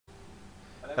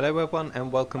Hello everyone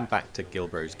and welcome back to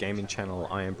GilBroZ gaming channel.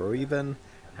 I am Broeven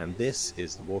and this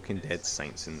is the Walking Dead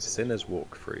Saints and Sinners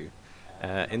walkthrough.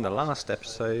 In the last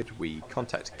episode we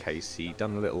contacted Casey,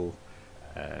 done a little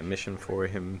mission for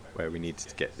him where we needed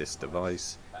to get this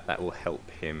device that will help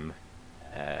him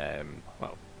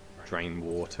well, drain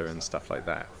water and stuff like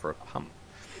that for a pump.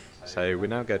 So we're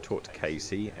now going to talk to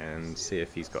Casey and see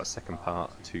if he's got a second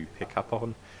part to pick up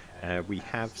on. We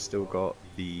have still got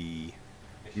the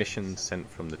mission sent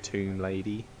from the tomb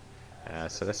lady,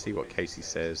 so let's see what Casey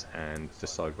says and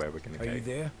decide where we're going to go. Are you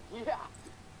there? Yeah,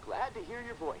 glad to hear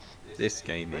your voice. This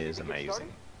game is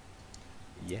amazing.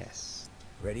 Yes.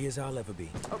 Ready as I'll ever be.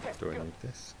 Okay, Do I good. need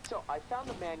this? So I found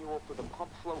the manual for the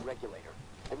pump flow regulator.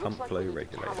 It Pump looks like flow we need to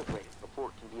regulator. calibrate it before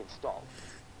it can be installed.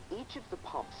 Each of the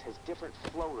pumps has different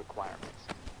flow requirements,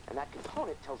 and that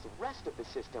component tells the rest of the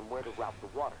system where to route the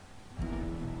water.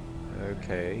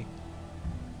 Okay.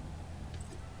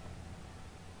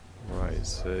 Right,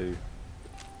 so...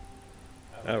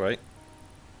 Alright.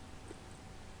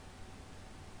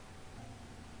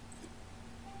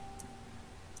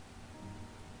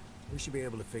 We should be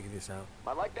able to figure this out.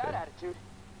 I like that Okay. attitude.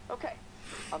 Okay,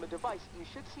 on the device you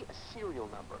should see a serial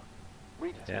number.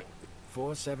 Read it to Yeah. me.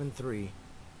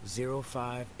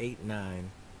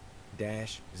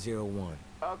 473-0589-01.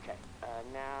 Okay,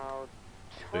 now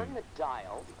turn the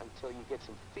dial until you get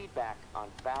some feedback on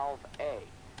valve A.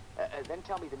 Then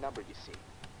tell me the number you see.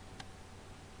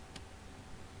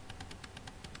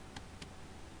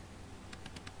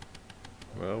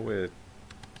 Well, we're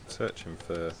searching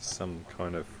for some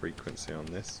kind of frequency on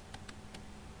this.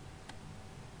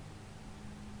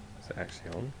 Is it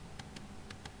actually on?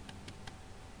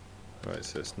 Right,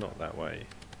 so it's not that way.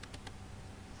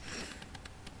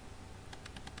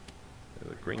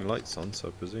 The green light's on, so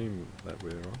I presume that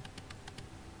we're on.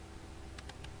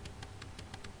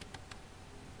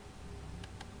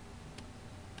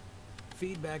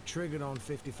 Feedback triggered on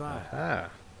 55. Ah,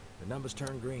 The numbers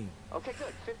turn green. Okay,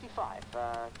 good. 55.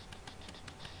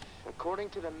 According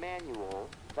to the manual,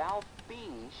 valve B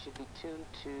should be tuned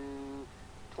to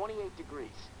 28 degrees.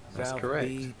 that's Valve correct.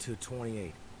 B to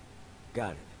 28.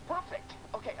 Got it. Perfect.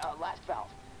 Okay, last valve.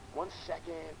 1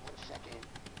 second, 1 second.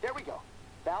 There we go.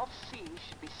 Valve C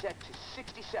should be set to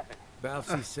 67. Valve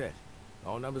C set.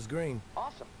 All numbers green.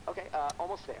 Awesome. Okay,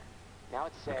 almost there. Now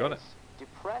it says, got it.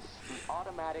 depress the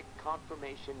automatic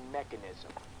confirmation mechanism.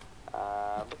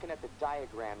 Looking at the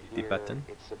diagram The here, button.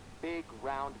 it's a big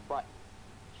round button.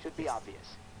 Should be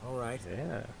obvious. All right.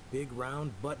 Yeah. Big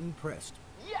round button pressed.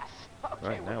 Yes! Okay,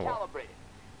 Right, we're now what? calibrated.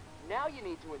 Now you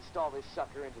need to install this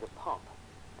sucker into the pump.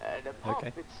 The pump,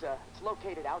 Okay. it's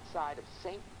located outside of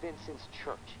St. Vincent's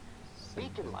Church. St.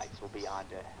 Beacon lights will be Vincent's. on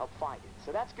to help find it,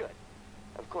 so that's good.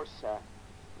 Of course,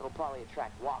 it'll probably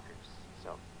attract walkers,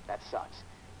 so that sucks.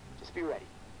 Just be ready.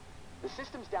 The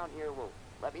systems down here will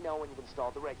let me know when you've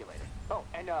installed the regulator. Oh,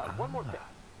 and one more thing.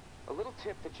 A little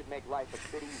tip that should make life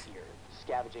a bit easier,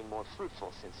 scavenging more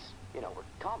fruitful since, you know, we're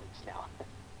colleagues now,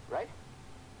 right?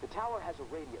 The tower has a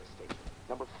radio station,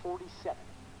 number 47,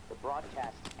 that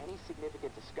broadcasts any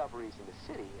significant discoveries in the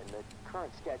city and the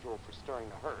current schedule for stirring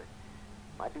the herd.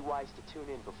 Might be wise to tune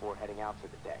in before heading out for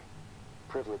the day.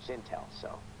 Privileged intel,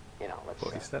 so, you know, let's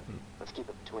 47. keep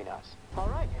it between us. All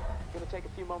right, gonna take a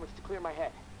few moments to clear my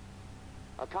head.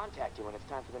 I'll contact you when it's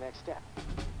time for the next step.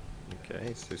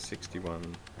 Okay, so 61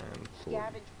 and 40.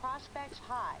 Scavenge prospects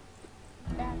high.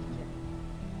 Bastion.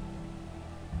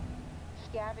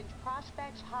 Scavenge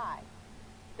prospects high.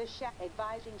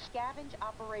 Advising scavenge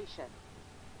operation.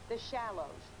 The shallows.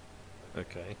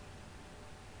 Okay.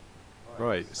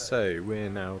 Right, so we're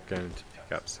now going to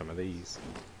pick up some of these.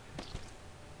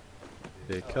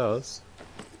 Because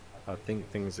I think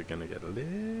things are going to get a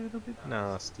little bit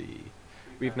nasty.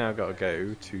 We've now got to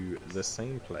go to the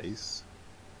same place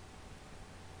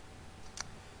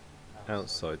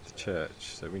outside the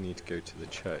church. So we need to go to the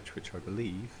church, which I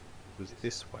believe was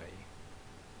this way.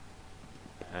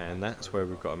 And that's where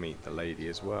we've got to meet the lady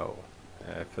as well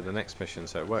for the next mission.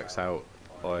 So it works out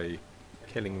by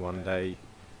killing one day,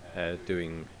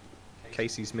 doing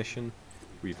Casey's mission.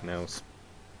 We've now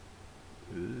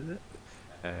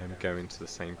going to the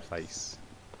same place,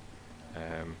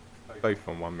 both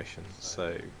on one mission.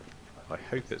 So I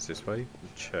hope it's this way.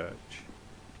 The church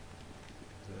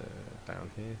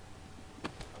down here.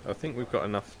 I think we've got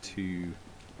enough to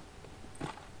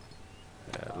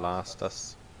last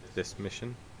us this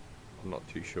mission. I'm not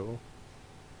too sure.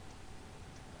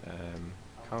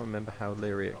 Can't remember how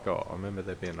leery it got. I remember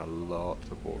there being a lot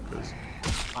of walkers.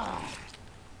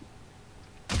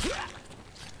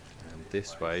 And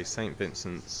this way, St.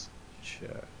 Vincent's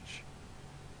Church.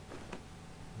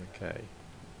 Okay.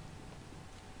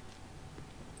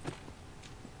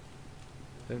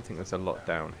 don't think there's a lot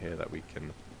down here that we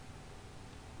can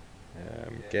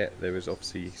get. There is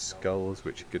obviously skulls,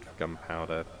 which are good for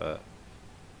gunpowder, but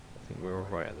I think we're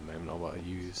alright at the moment. I want to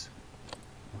use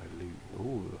my loot.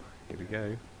 Ooh, here we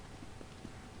go.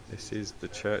 This is the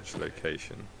church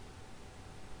location.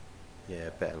 Yeah,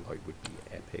 better light would be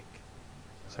epic.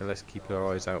 So let's keep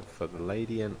our eyes out for the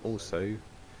lady, and also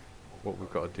what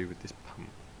we've got to do with this pump.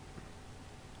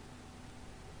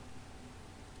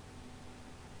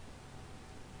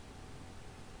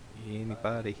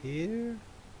 Anybody here?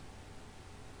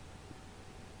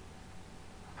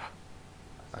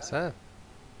 That's her,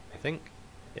 I think.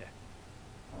 Yeah.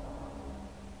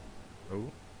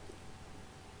 Oh.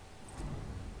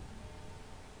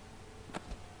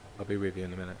 I'll be with you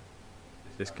in a minute.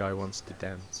 This guy wants to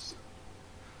dance.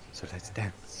 So let's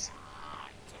dance.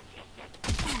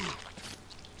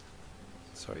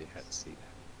 Sorry you had to see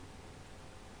that.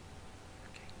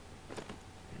 Okay.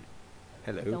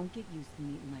 Hello. Don't get used to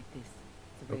meeting like this.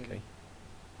 It's a Okay.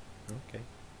 Okay.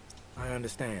 I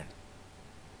understand.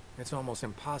 It's almost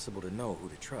impossible to know who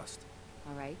to trust.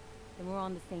 Alright, then we're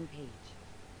on the same page.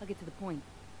 I'll get to the point.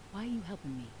 Why are you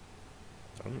helping me?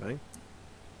 I don't know.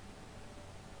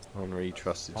 Henri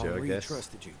trusted you, I Henri guess.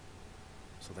 trusted you.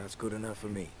 So that's good enough for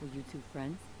me. Were you two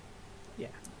friends?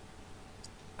 Yeah.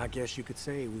 I guess you could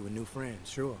say we were new friends,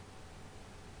 sure.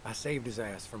 I saved his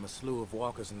ass from a slew of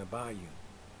walkers in the bayou.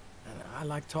 And I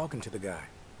liked talking to the guy.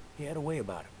 He had a way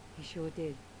about him. He sure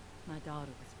did. My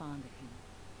daughter was fond of him.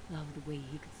 Loved the way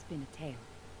he could spin a tale.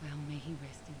 Well, may he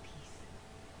rest in peace.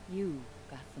 You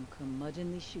got some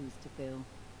curmudgeonly shoes to fill.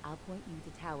 I'll point you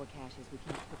to tower caches we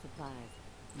keep for supplies.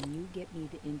 And you get me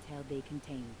the intel they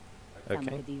contain. Sound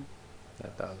like a deal?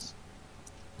 That does.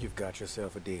 You've got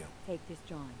yourself a deal. Take this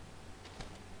drawing.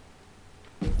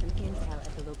 There's some intel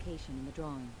at the location in the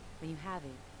drawing. When you have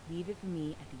it, leave it for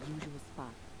me at the usual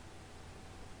spot.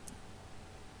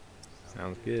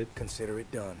 Sounds good. Consider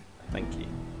it done. Thank you.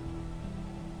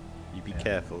 You be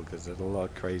careful, because there's a lot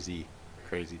of crazy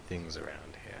things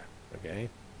around here. Okay?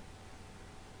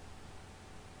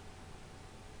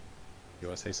 You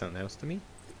want to say something else to me?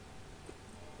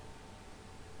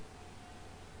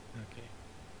 Okay.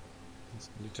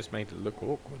 You just made it look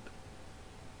awkward.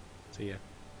 See ya.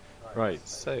 Right,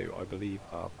 so I believe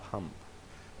our pump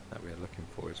that we're looking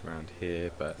for is around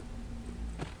here, but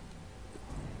I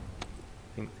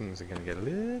think things are going to get a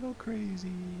little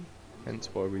crazy. Hence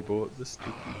why we bought the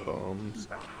sticky bombs.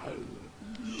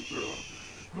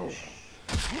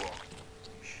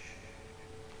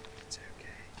 It's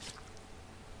okay.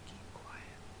 Keep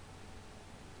quiet.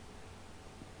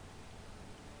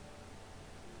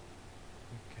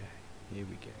 Okay, here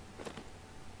we go.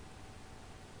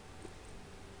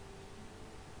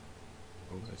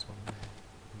 Oh, there's one there.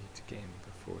 We need to get in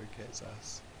before it gets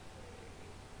us.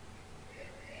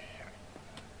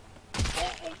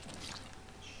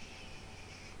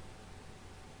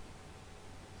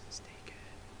 Stay good.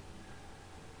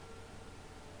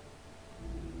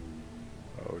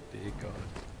 Oh dear God.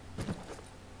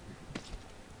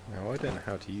 Now I don't know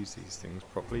how to use these things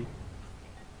properly.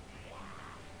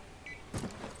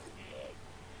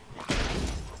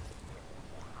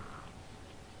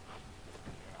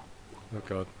 Oh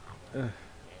God.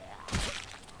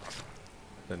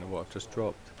 Don't know what I've just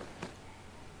dropped.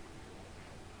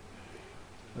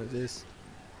 What is this?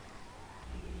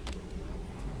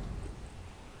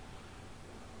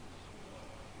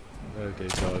 Oh dear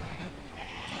God.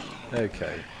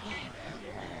 Okay.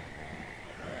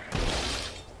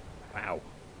 Wow.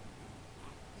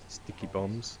 Sticky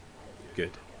bombs.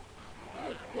 Good.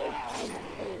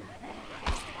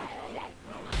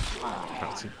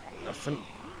 That's nothing.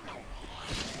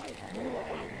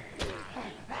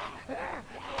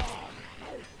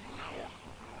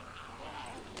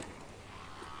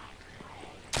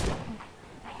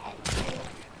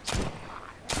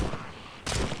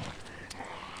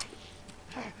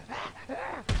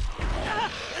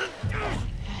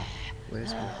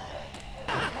 Where's my...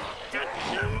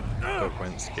 God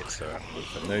went schizo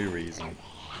for no reason.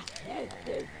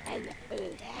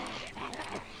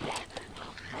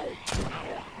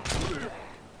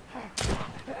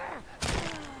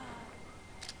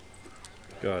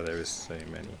 God, there is so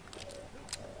many.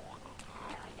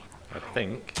 I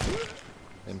think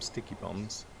them sticky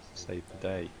bombs save the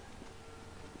day.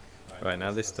 Right,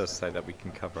 now this does say that we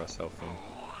can cover ourselves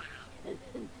in.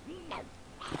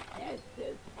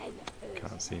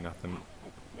 Can't see nothing.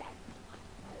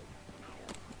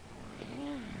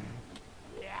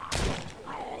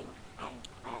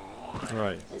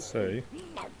 Right, so...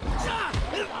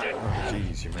 Oh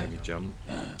jeez, you made me jump.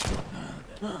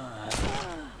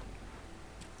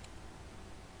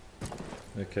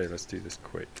 Okay, let's do this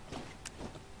quick.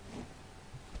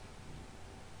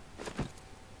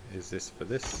 Is this for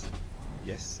this?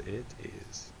 Yes, it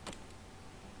is.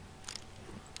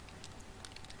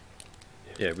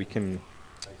 Yeah, we can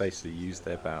basically use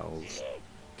their barrels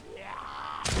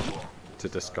to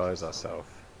disguise ourselves,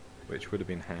 which would have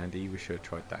been handy. We should have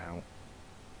tried that out.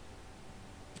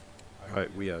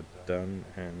 Right, we are done,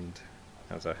 and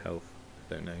how's our health?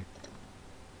 Don't know.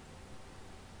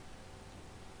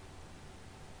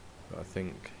 But I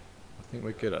think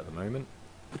we're good at the moment.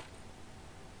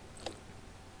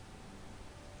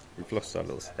 We've lost our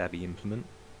little stabby implement.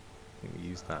 I think we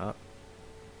used that up.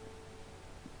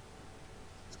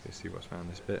 Let's go see what's around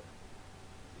this bit.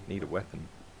 Need a weapon.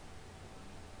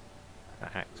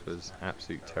 That axe was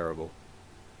absolutely terrible.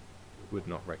 Would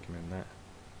not recommend that.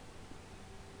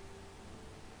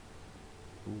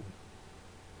 Ooh.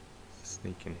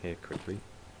 Sneak in here quickly.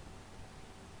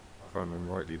 If I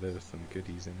remember rightly, there were some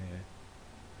goodies in here.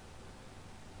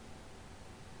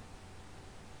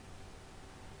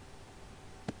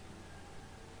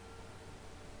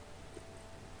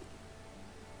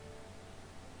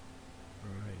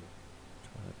 Right,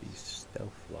 trying to be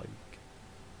stealth-like.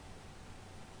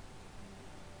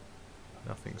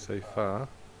 Nothing so far.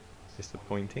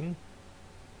 Disappointing.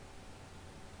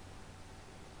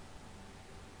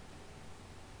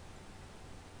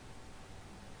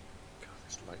 God,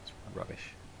 this light's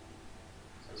rubbish.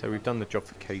 So we've done the job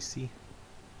for Casey,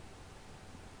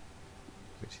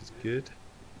 which is good.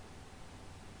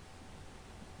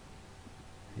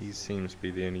 He seems to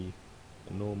be the only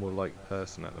normal-like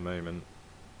person at the moment.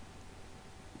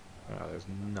 Wow, there's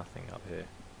nothing up here.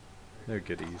 No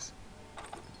goodies.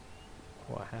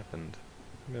 What happened?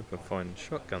 I remember finding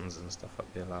shotguns and stuff up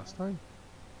here last time.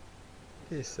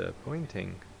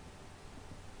 Disappointing.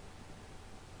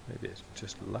 Maybe it's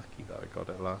just lucky that I got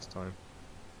it last time.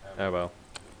 Oh well.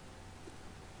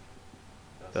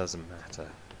 Doesn't matter.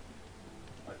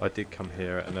 I did come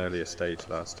here at an earlier stage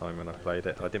last time when I played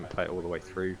it. I didn't play it all the way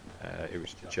through. It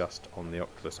was just on the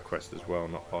Oculus Quest as well,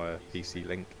 not via PC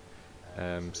Link.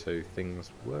 So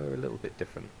things were a little bit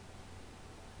different.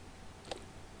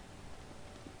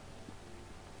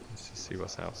 Let's just see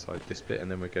what's outside this bit,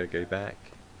 and then we're going to go back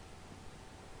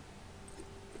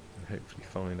and hopefully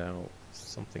find out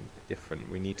something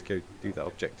different. We need to go do that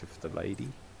objective for the lady.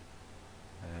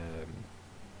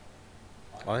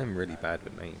 I am really bad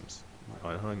with names.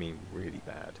 I mean really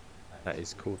bad. That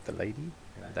is called the lady,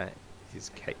 and that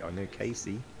is I know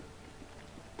Casey.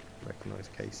 Recognise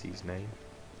Casey's name.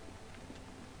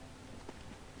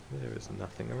 There is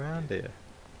nothing around here.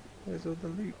 Where's all the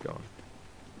loot gone?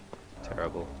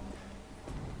 Terrible.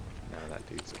 Now that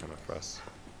dude's coming for us.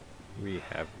 We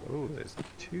have... oh, there's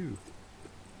two.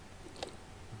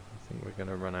 I think we're going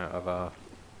to run out of our...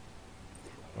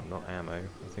 well, not ammo.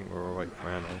 I think we're alright for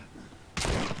ammo.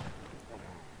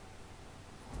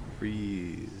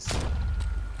 Freeze.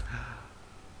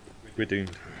 We're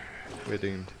doomed. We're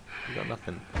doomed. We got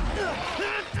nothing.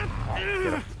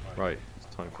 Get up. Right,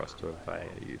 it's time for us to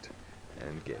evade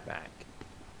and get back.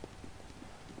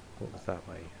 What was that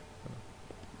way?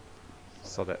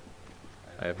 Sod it.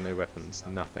 I have no weapons,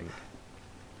 nothing.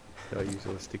 Did I use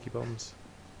all the sticky bombs?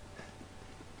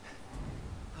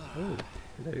 Oh,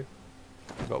 hello.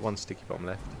 I've got one sticky bomb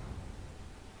left.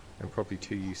 And probably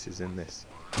two uses in this.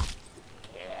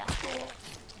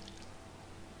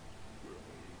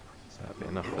 So that'll be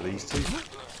enough for these two.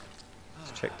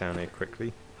 Let's check down here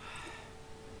quickly.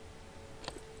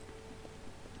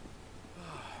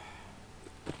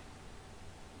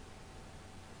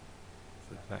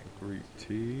 That group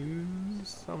to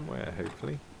somewhere,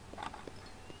 hopefully.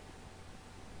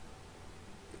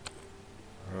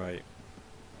 Right.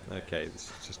 Okay,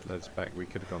 this just leads back. We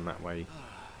could have gone that way.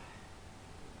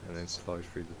 And then slide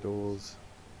through the doors.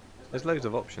 There's loads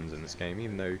of options in this game,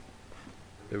 even though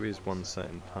there is one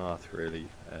certain path, really,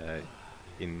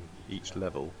 in each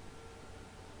level.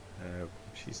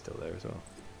 She's still there as well.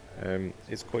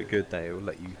 It's quite good that it will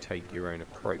let you take your own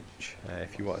approach.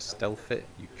 If you want to stealth it,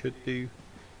 you could do.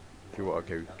 If you want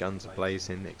to go guns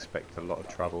a-blazing, expect a lot of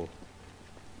trouble.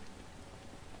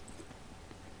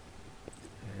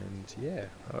 And yeah,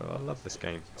 I love this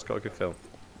game. It's got a good feel.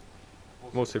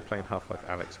 I'm also playing Half-Life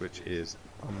Alyx, which is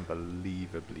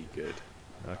unbelievably good.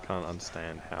 I can't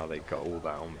understand how they got all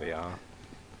that on VR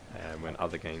when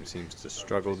other games seems to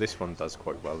struggle. This one does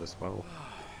quite well as well.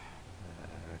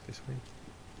 This way.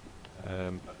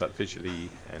 But visually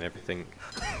and everything...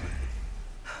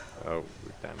 oh,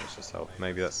 we've damaged ourselves.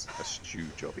 Maybe that's a stew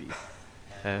jobby.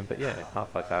 But yeah,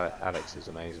 Half-Life Alyx is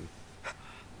amazing.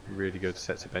 really good,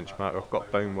 sets a benchmark. I've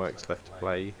got Boneworks left to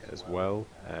play as well.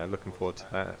 Looking forward to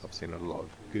that. I've seen a lot of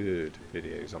good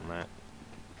videos on that.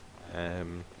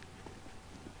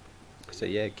 So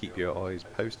yeah, keep your eyes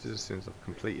posted. As soon as I've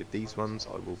completed these ones,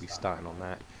 I will be starting on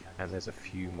that, and there's a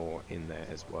few more in there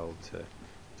as well to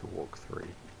walk through.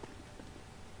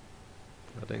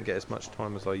 I don't get as much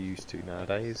time as I used to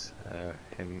nowadays,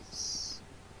 hence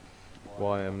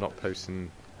why I'm not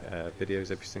posting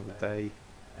videos every single day,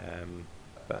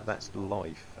 but that's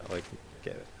life. I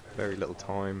get very little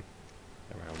time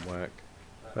around work,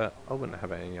 but I wouldn't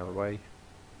have it any other way.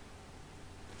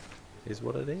 Is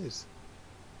what it is.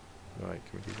 Right,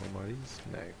 can we do one more of these?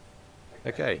 No.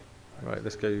 Okay, right,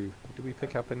 let's go. Did we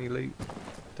pick up any loot?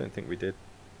 Don't think we did.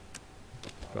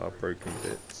 Got our broken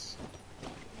bits.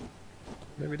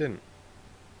 No, we didn't.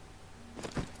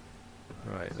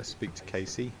 Right, let's speak to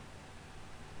Casey.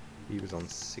 He was on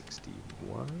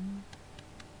 61.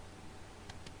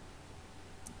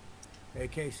 Hey,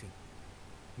 Casey.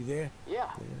 You there? Yeah,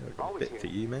 Yeah, got a always bit for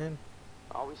here. you, man.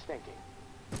 Always thinking.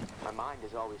 My mind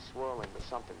is always swirling with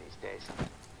something these days.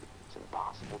 It's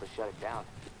impossible to shut it down.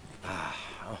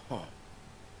 Oh.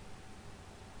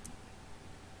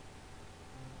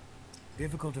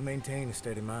 Difficult to maintain a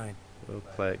steady mind, We'll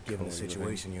play it given the cool, you know.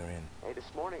 situation you're in. Hey,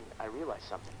 this morning I realized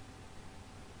something.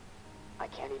 I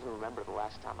can't even remember the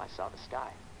last time I saw the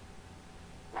sky.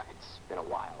 It's been a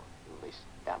while, at least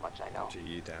that much I know. Gee,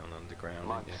 you down underground,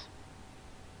 Months. didn't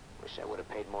Wish I would have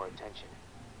paid more attention.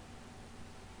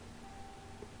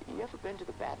 You ever been to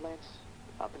the Badlands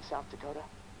up in South Dakota?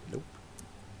 you? Nope.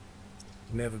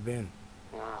 Never been.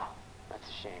 Ah, that's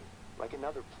a shame. Like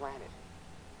another planet.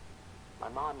 My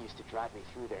mom used to drive me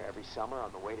through there every summer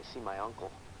on the way to see my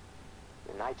uncle.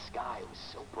 The night sky was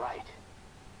so bright.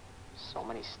 So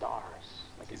many stars.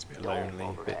 Like He's a bit dome lonely, a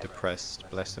bit overhead. depressed,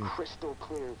 bless him. Crystal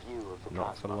clear view of the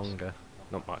Not for cosmos. longer.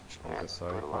 Not much longer, And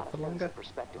sorry. put a lot Not of for things longer. in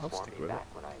perspective I'll for stick me with it.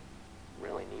 back when I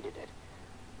really needed it.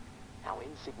 How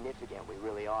insignificant we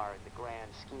really are in the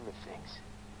grand scheme of things.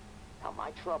 How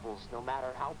my troubles, no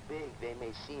matter how big they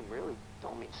may seem, really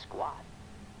don't mean squat.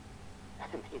 I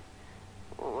mean,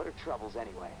 well, what are troubles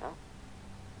anyway, huh?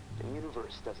 The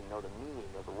universe doesn't know the meaning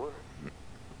of the word.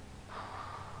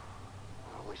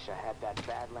 I wish I had that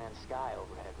Badlands sky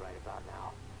overhead right about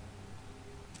now.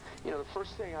 You know, the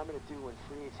first thing I'm gonna do when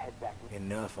free is head back.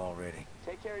 Enough already.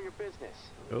 Take care of your business.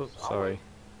 Oh, I'll sorry. wait.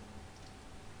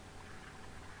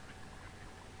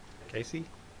 Casey?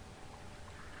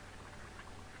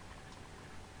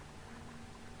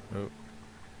 Oh.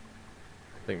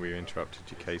 I think we interrupted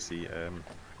you, Casey.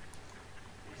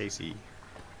 Casey.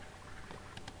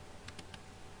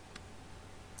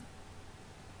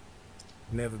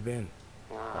 Never been.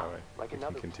 Ah, Alright, like we can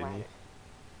another continue.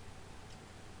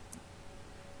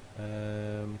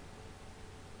 planet.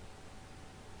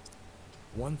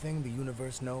 One thing the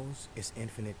universe knows is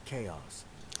infinite chaos.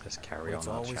 Let's carry It's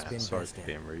on our always chat. been Sorry best for in.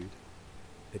 being rude.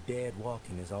 The dead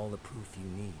walking is all the proof you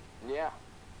need. Yeah,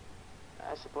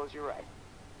 I suppose you're right.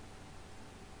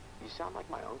 You sound like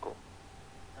my uncle.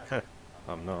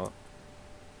 I'm not.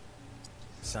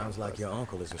 Sounds like your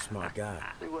uncle is a smart guy.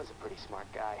 He was a pretty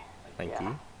smart guy. Thank Yeah.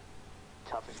 you.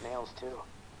 Tough as nails, too.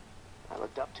 I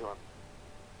looked up to him.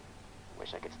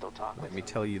 Wish I could still talk Let with me him.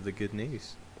 tell you the good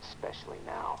news. Especially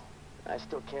now. I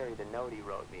still carry the note he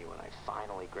wrote me when I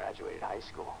finally graduated high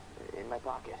school. In my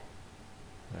pocket.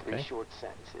 3 Okay. short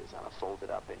sentences on a folded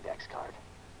up index card.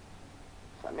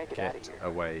 If I make it out of Get here,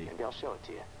 away maybe I'll show it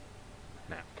to you.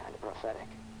 now. Kind of prophetic.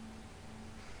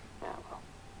 Yeah, well.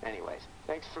 Anyways,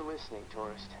 thanks for listening,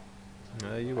 tourist.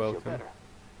 You're I feel welcome. better.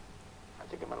 I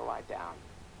think I'm gonna lie down.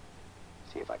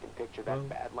 See if I can picture that Well,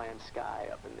 Badlands sky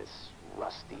up in this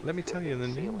rusty. Let me tell you the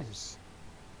ceiling. news.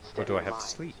 Steady Or do I your have to mind,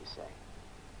 sleep? as you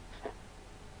say.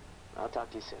 I'll talk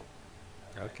to you soon.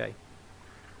 Okay.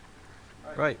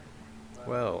 Right.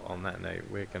 Well, on that note,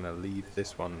 we're going to leave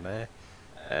this one there.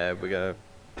 We're going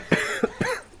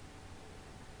to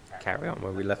carry on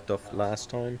where we left off last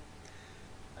time.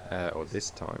 Or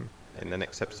this time. In the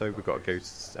next episode, we've got to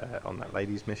go on that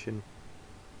ladies' mission.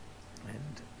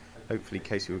 And hopefully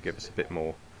Casey will give us a bit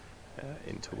more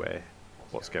into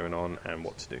what's going on and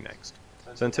what to do next.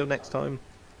 So until next time,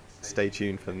 stay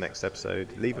tuned for the next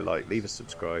episode. Leave a like, leave a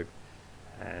subscribe,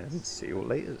 and see you all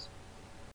later.